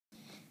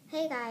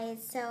Hey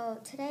guys,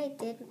 so today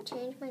I did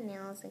change my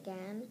nails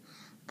again.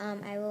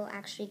 I will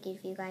actually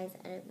give you guys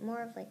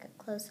more of like a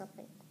close-up,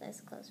 like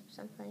this close-up,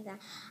 something like that.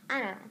 I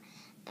don't know.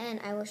 And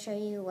I will show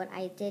you what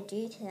I did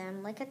do to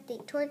them, like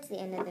towards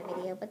the end of the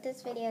video. But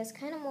this video is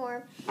kind of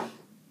more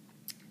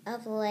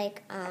of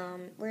like,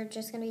 we're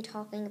just going to be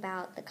talking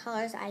about the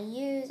colors I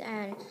use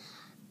and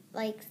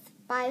like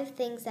 5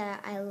 things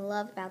that I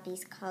love about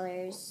these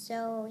colors.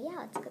 So yeah,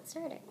 let's get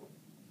started.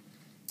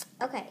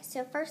 Okay,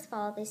 so first of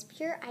all, this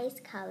Pure Ice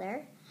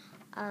color.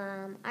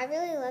 I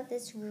really love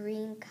this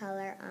green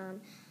color.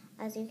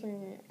 As you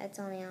can, it's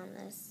only on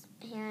this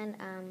hand.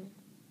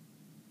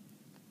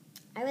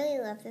 I really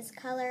love this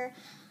color.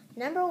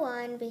 Number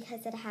one,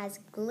 because it has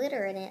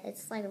glitter in it.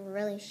 It's like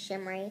really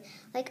shimmery,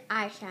 like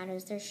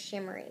eyeshadows. They're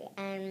shimmery,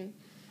 and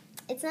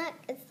it's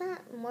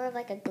not more of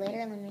like a glitter.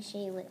 Let me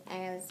show you what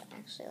is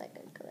actually like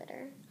a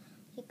glitter,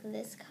 like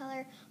this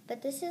color.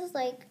 But this is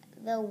like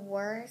the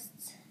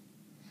worst.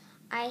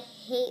 I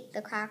hate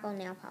the crackle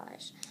nail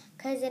polish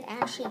because it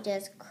actually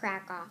does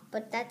crack off.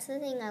 But that's the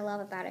thing I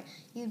love about it.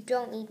 You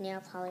don't need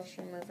nail polish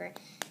remover.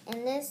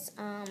 And this,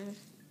 I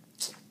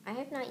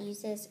have not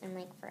used this in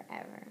like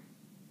forever.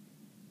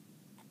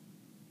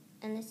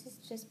 And this is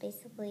just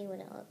basically what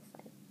it looks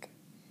like.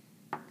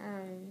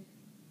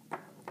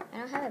 I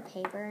don't have a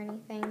paper or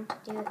anything to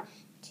do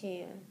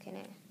to kind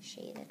of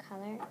show you the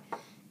color.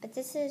 But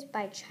this is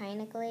by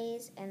China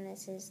Glaze, and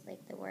this is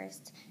like the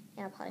worst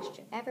nail polish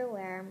to ever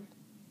wear,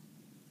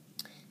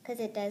 because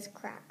it does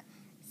crack.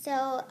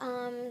 So,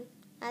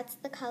 that's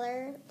the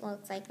color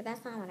looks like, but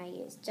that's not what I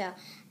used. So,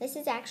 this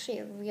is actually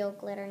a real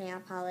glitter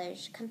nail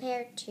polish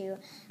compared to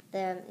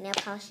the nail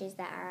polishes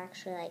that are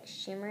actually like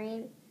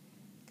shimmery.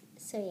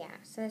 So yeah,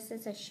 so this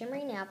is a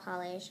shimmery nail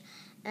polish,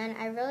 and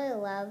I really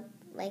love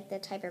like the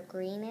type of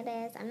green it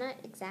is. I'm not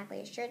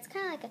exactly sure. It's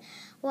kind of like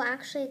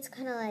actually it's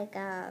kind of like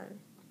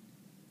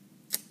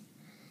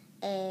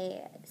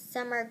a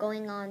summer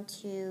going on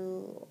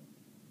to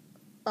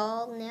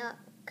fall nail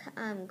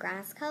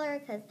grass color,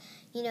 because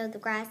you know the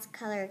grass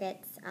color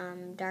gets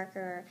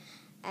darker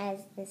as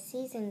the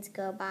seasons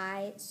go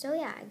by. So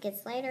yeah, it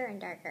gets lighter and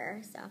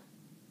darker. So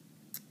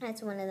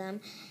that's one of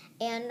them.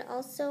 And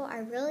also I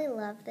really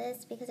love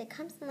this because it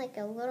comes in like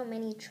a little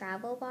mini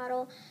travel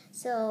bottle.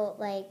 So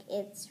like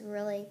it's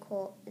really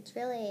cool. It's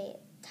really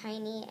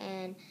tiny,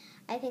 and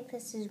I think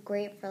this is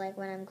great for like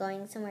when I'm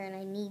going somewhere and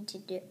I need to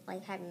do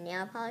like have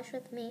nail polish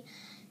with me.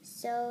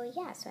 So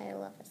yeah, so I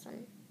love this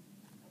one.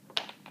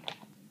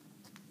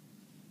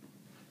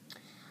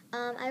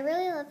 I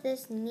really love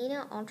this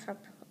Nina Ultra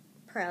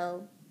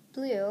Pro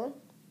Blue.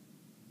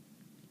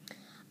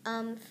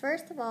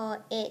 First of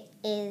all, it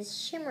is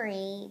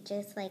shimmery,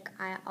 just like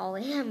I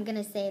always am going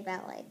to say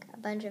about like a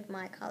bunch of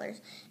my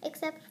colors,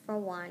 except for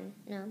one,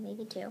 no,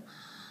 maybe two.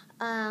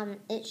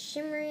 It's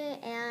shimmery,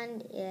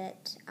 and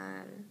it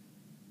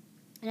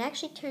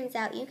actually turns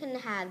out you can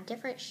have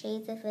different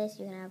shades of this.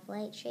 You can have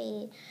light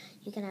shade,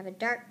 you can have a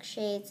dark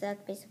shade, so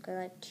that's basically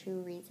like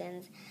 2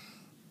 reasons.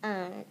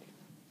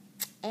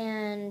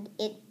 And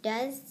it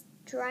does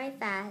dry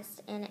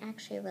fast, and it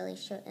actually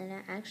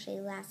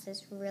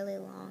lasts really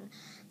long.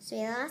 So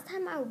yeah, the last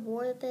time I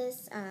wore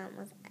this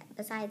was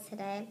besides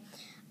today.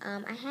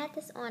 I had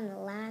this on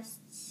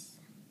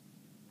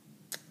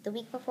the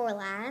week before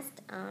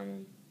last.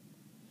 And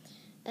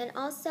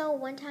also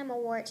one time I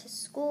wore it to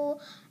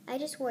school. I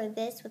just wore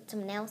this with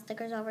some nail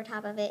stickers over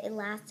top of it. It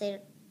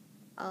lasted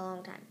a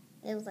long time.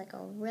 It was like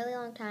a really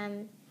long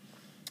time,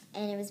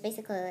 and it was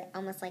basically like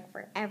almost like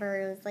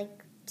forever. It was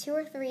like 2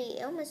 or 3,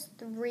 almost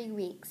 3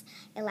 weeks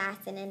it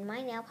lasted, and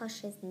my nail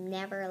polish has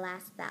never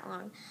lasted that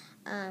long.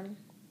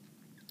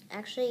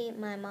 Actually,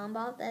 my mom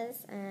bought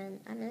this, and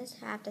I'm going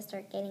to have to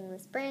start getting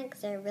this brand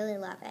because I really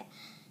love it.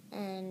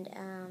 And,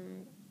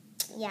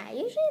 yeah,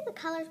 usually the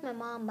colors my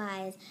mom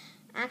buys,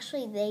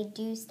 actually they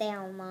do stay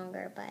on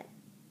longer, but,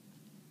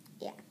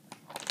 yeah.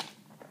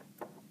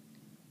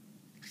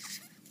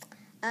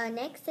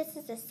 Next, this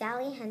is a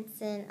Sally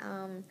Hansen,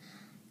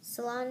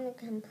 Salon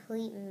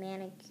Complete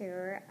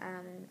Manicure.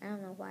 I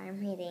don't know why I'm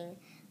reading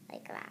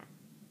like that,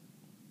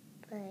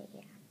 but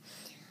yeah.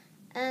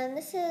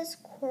 This is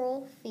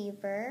Coral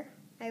Fever.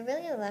 I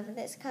really love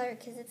this color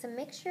because it's a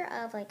mixture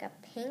of like a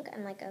pink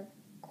and like a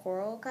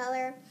coral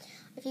color.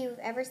 If you've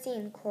ever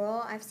seen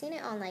coral, I've seen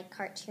it on like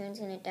cartoons,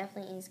 and it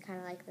definitely is kind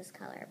of like this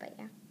color, but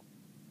yeah.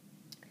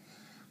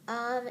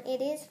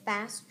 It is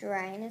fast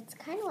dry, and it's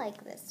kind of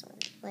like this one.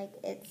 Like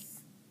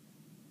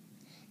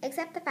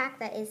except the fact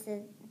that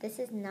this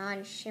is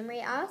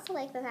non-shimmery. I also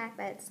like the fact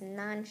that it's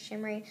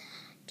non-shimmery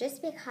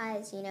just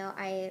because, you know,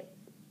 it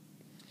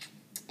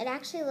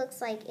actually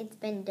looks like it's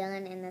been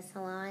done in the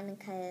salon,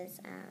 because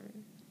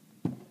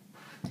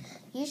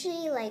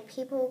usually like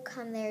people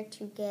come there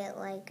to get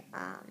like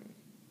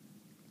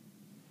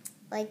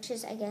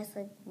just I guess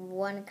like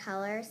one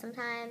color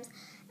sometimes,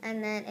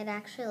 and then it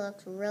actually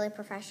looks really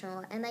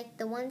professional. And like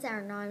the ones that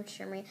are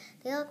non-shimmery,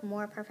 they look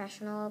more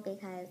professional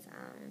because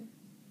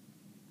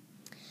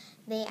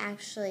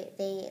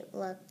they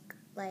look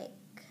like,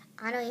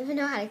 I don't even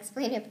know how to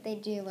explain it, but they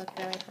do look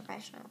really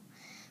professional.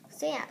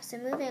 So yeah, so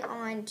moving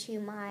on to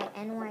my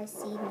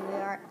NYC New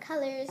York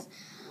colors.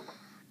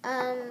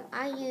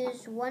 I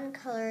use one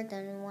color,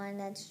 then one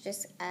that's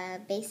just a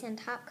base and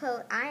top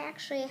coat. I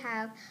actually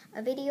have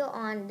a video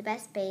on the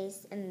best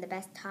base and the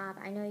best top.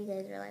 I know you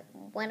guys are like,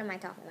 what am I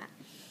talking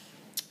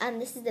about?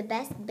 This is the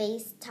best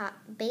base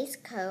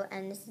coat,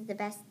 and this is the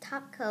best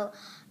top coat.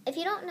 If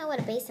you don't know what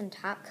a base and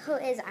top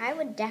coat is, I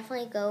would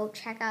definitely go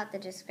check out the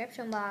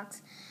description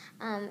box.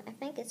 I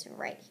think it's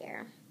right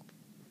here.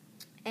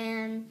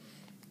 And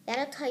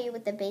that'll tell you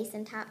what the base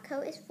and top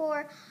coat is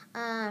for.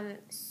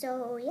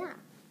 So yeah.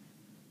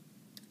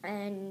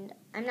 And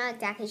I'm not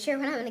exactly sure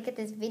when I'm going to get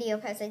this video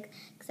posted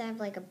because I have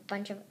like a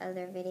bunch of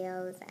other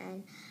videos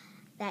and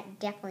that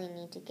definitely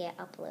need to get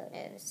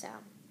uploaded. So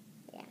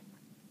yeah.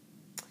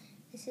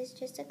 This is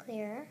just a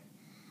clear.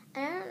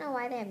 And I don't know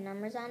why they have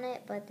numbers on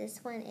it, but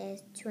this one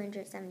is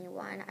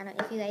 271. I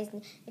don't if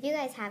you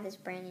guys have this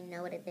brand and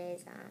know what it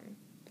is. Yeah.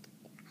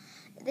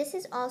 This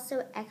is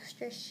also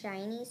extra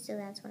shiny, so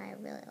that's what I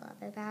really love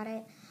about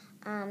it.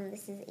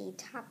 This is a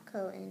top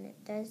coat, and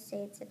it does say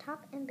it's a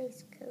top and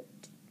base coat.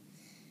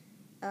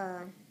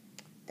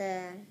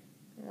 The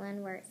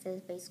one where it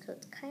says base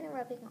coat's kind of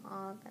rubbing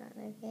off. I don't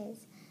know if you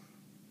guys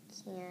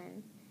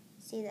can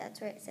see. That's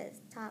where it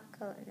says top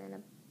coat, and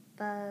then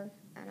above,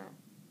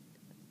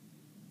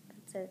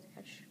 it says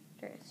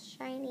extra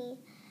shiny,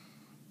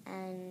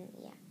 and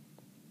yeah.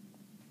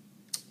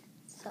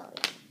 So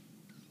yeah.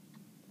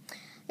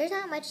 There's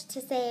not much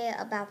to say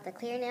about the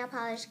clear nail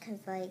polish because,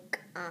 like,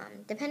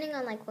 depending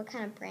on like what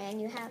kind of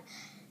brand you have.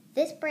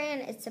 This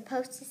brand is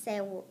supposed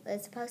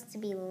to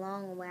be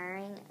long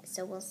wearing,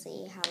 so we'll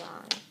see how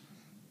long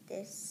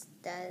this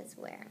does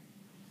wear.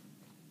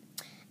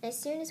 And as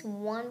soon as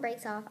one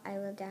breaks off, I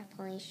will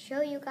definitely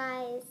show you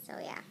guys. So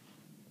yeah.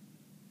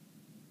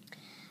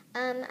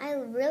 I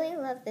really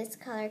love this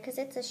color because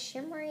it's a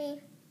shimmery,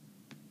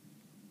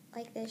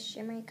 like this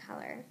shimmery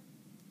color.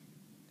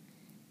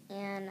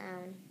 And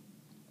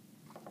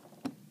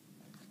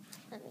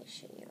let me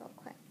show you real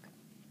quick.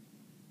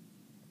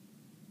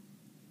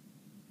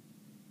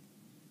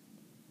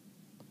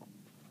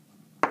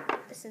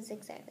 This is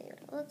exactly what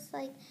it looks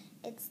like.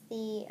 It's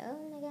the,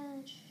 oh my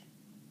gosh,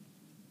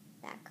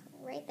 that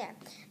color right there.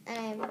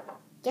 And I'm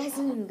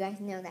guessing you guys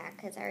know that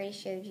because I already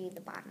showed you the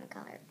bottom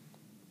color.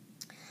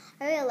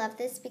 I really love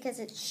this because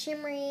it's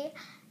shimmery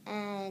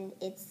and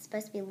it's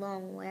supposed to be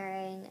long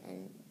wearing,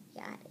 and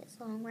yeah, it is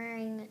long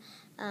wearing.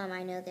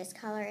 I know this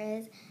color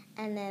is.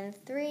 And then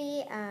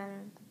 3,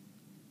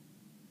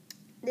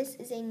 this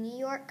is a New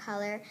York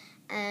color,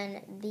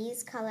 and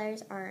these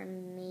colors are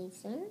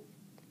amazing.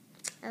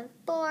 And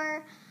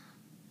 4,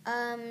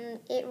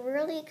 it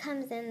really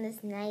comes in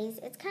this nice,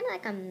 it's kind of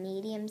like a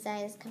medium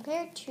size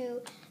compared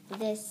to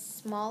this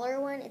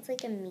smaller one. It's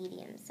like a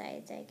medium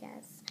size, I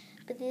guess.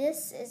 But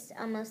this is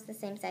almost the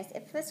same size.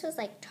 If this was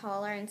like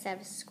taller instead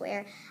of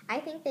square, I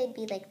think they'd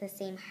be like the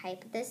same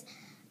height.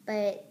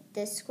 But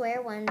the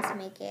square ones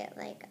make it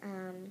like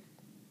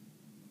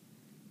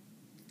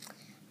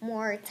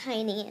more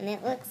tiny, and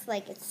it looks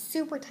like it's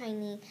super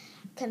tiny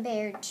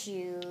compared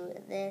to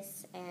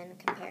this and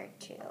compared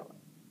to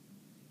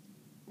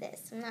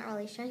this. I'm not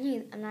going to show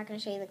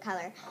you the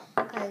color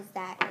because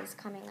that is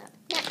coming up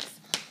next.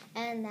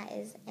 And that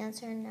is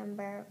answer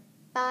number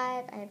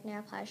 5. I have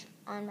nail polish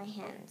on my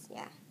hands.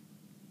 Yeah.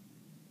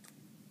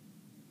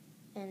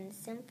 And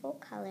simple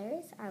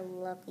colors. I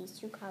love these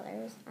 2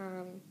 colors.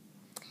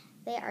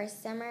 They are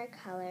summer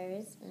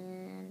colors,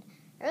 and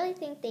I really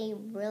think they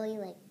really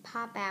like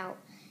pop out.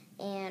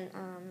 And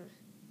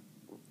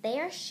they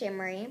are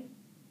shimmery.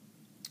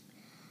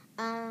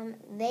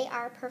 They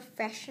are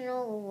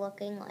professional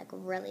looking, like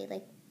really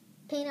like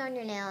paint on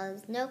your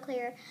nails, no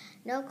clear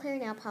nail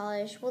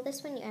polish. Well,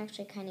 this one you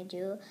actually kind of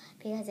do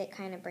because it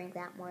kind of brings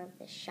out more of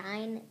the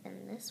shine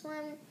than this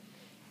one.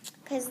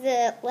 Because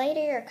the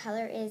lighter your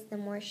color is, the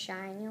more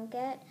shine you'll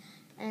get,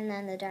 and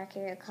then the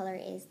darker your color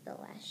is, the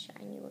less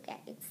shine you will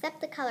get.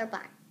 Except the color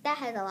black, that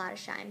has a lot of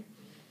shine.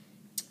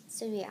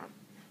 So yeah,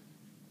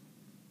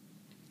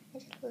 I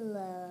just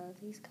love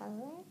these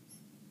colors.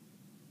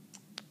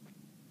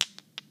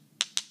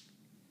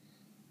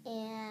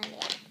 And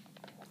yeah.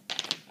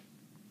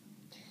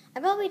 I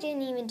probably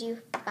didn't even do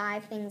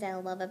 5 things I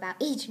love about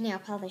each nail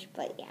polish,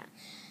 but yeah.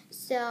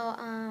 So,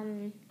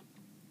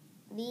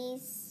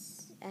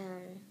 these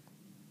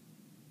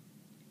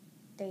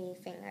 3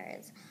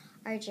 fingers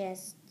are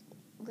just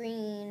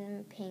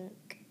green,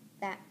 pink,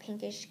 that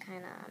pinkish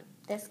kind of,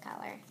 this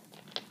color.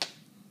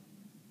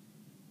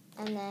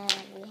 And then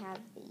we have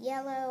the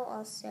yellow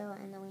also,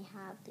 and then we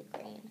have the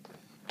green.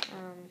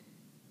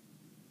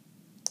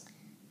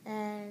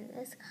 And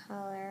this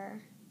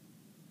color,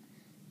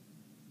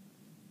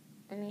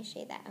 let me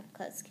show you that up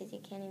close because you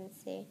can't even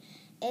see.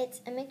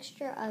 It's a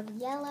mixture of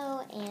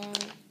yellow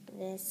and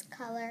this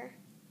color,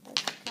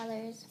 those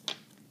colors.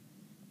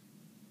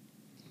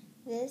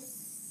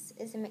 This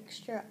is a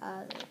mixture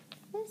of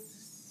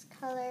this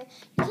color.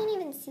 You can't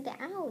even see the,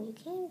 you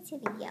can't even see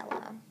the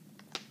yellow.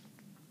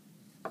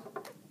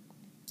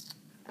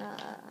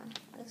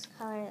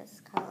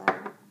 This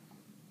color.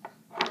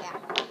 Yeah.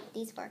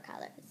 these 4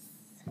 colors.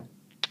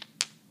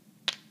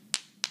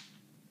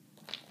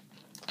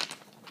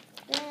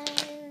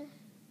 Then,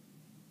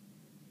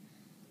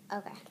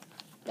 okay,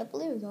 the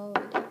blue's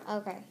already,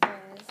 okay,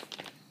 there it is.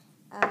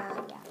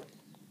 Yeah.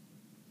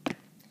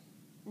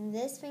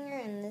 This finger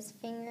and this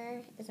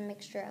finger is a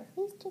mixture of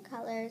these 2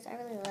 colors. I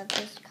really love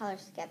these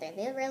colors together.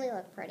 They really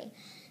look pretty.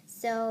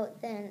 So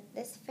then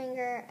this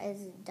finger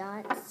is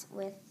dots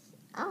with,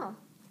 oh,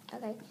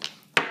 okay.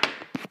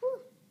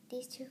 Whew,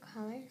 these 2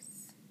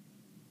 colors.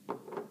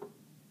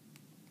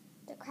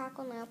 The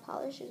crackle nail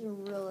polish is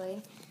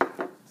really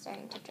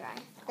starting to dry.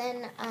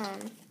 Then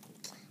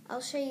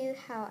I'll show you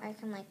how I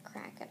can like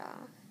crack it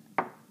off.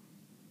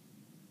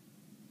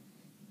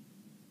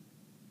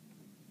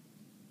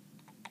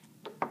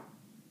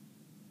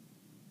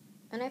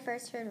 When I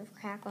first heard of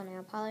crackle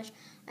nail polish,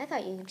 I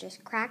thought you could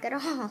just crack it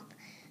off,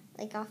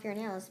 like off your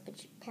nails,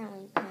 but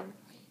apparently you can.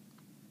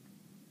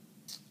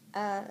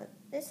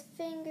 This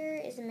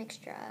finger is a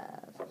mixture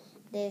of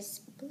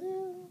this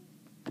blue,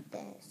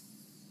 this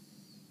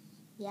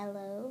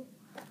yellow,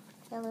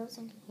 yellow's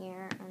in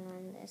here, and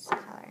then this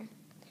color.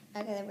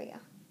 Okay, there we go.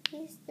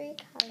 These 3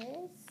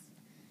 colors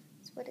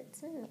is what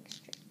it's a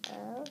mixture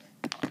of.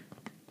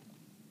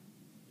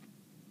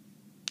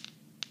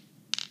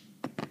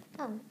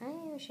 Oh, I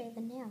didn't even show you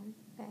the nail.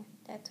 Okay,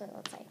 that's what it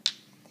looks like.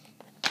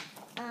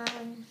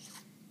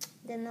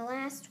 Then the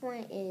last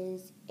one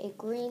is a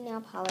green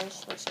nail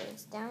polish, which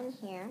is down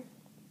here.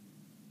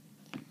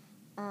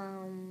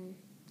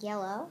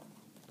 Yellow.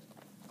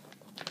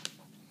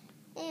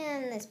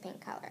 And this pink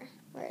color.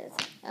 Where is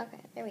it?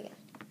 Okay, there we go.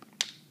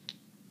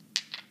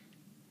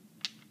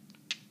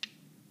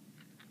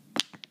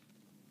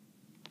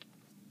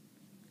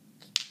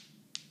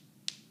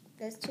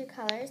 Those 2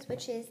 colors,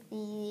 which is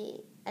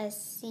the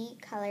SC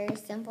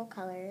colors, simple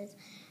colors,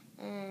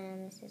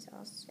 and this is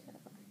also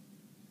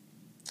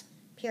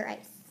pure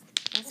ice.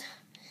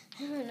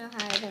 I don't know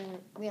how I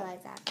didn't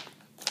realize that.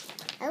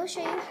 I will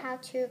show you how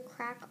to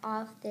crack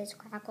off this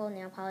crackle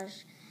nail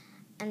polish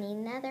in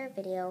another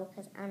video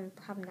because I'm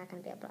probably not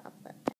going to be able to upload that.